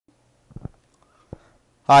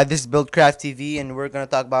Hi, this is BuildCraftTV, and we're gonna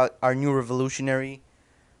talk about our new revolutionary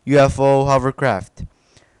UFO hovercraft.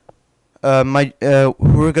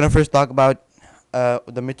 We're gonna first talk about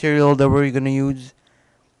the material that we're gonna use.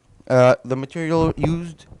 The material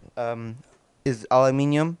used is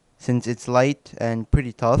aluminium, since it's light and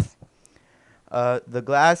pretty tough. The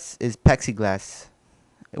glass is plexiglass.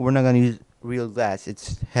 We're not gonna use real glass;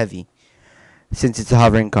 it's heavy, since it's a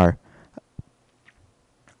hovering car.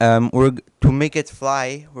 To make it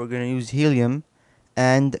fly, we're gonna use helium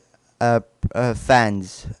and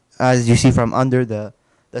fans, as you see from under the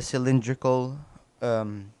cylindrical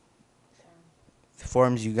um,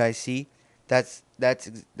 forms you guys see. That's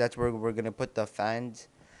where we're gonna put the fans.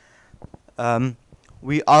 Um,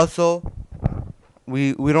 we also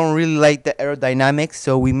we don't really like the aerodynamics,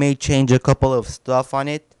 so we may change a couple of stuff on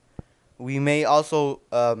it. We may also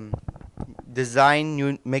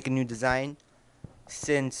make a new design,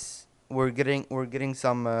 since we're getting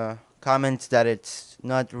some comments that it's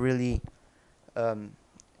not really like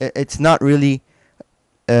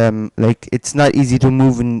it's not easy to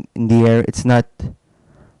move in the air. It's not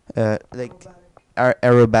like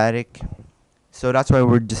aerobatic. So that's why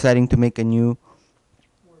we're deciding to make a new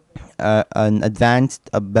an advanced,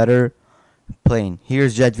 a better plane.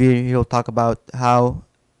 Here's Jedvir. He'll talk about how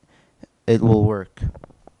it will work.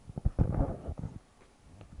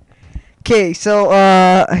 Okay, so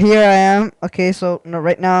here I am. Okay, so no,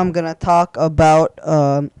 right now I'm gonna talk about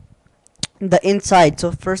the inside.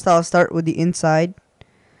 So first I'll start with the inside.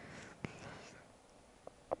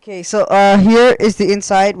 Okay, so here is the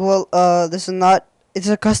inside. Well, this is not. It's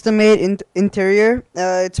a custom-made interior.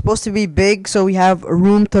 It's supposed to be big, so we have a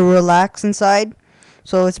room to relax inside.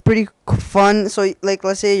 So it's pretty fun. So like,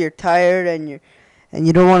 let's say you're tired and you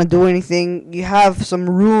don't want to do anything. You have some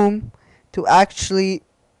room to actually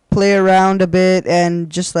play around a bit and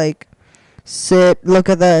just like sit, look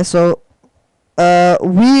at that. So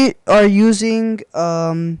we are using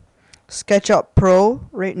SketchUp Pro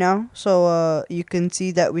right now, so you can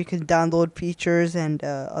see that we can download features and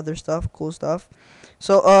other stuff, cool stuff.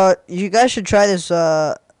 So you guys should try this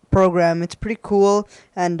program. It's pretty cool,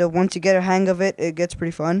 and once you get a hang of it, it gets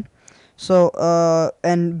pretty fun. So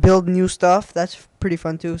and build new stuff. That's pretty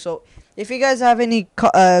fun too. So if you guys have any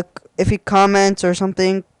if you comments or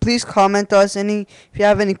something, please comment us. If you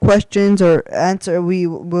have any questions or answer, we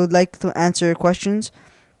would like to answer your questions.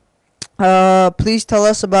 Please tell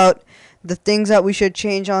us about the things that we should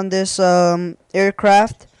change on this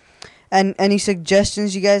aircraft and any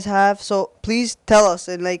suggestions you guys have. So please tell us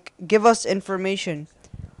and like give us information.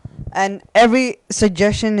 And every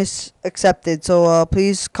suggestion is accepted. So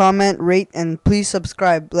please comment, rate, and please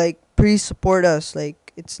subscribe. Like please support us.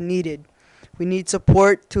 Like it's needed. We need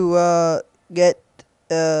support to get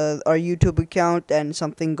our YouTube account and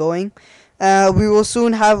something going. We will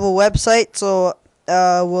soon have a website, so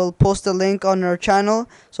we'll post a link on our channel.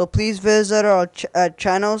 So please visit our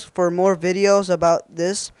channels for more videos about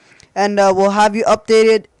this, and we'll have you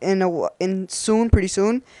updated pretty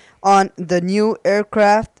soon, on the new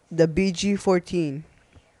aircraft, the BG-14.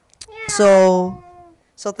 So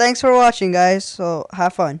thanks for watching, guys. So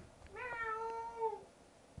have fun.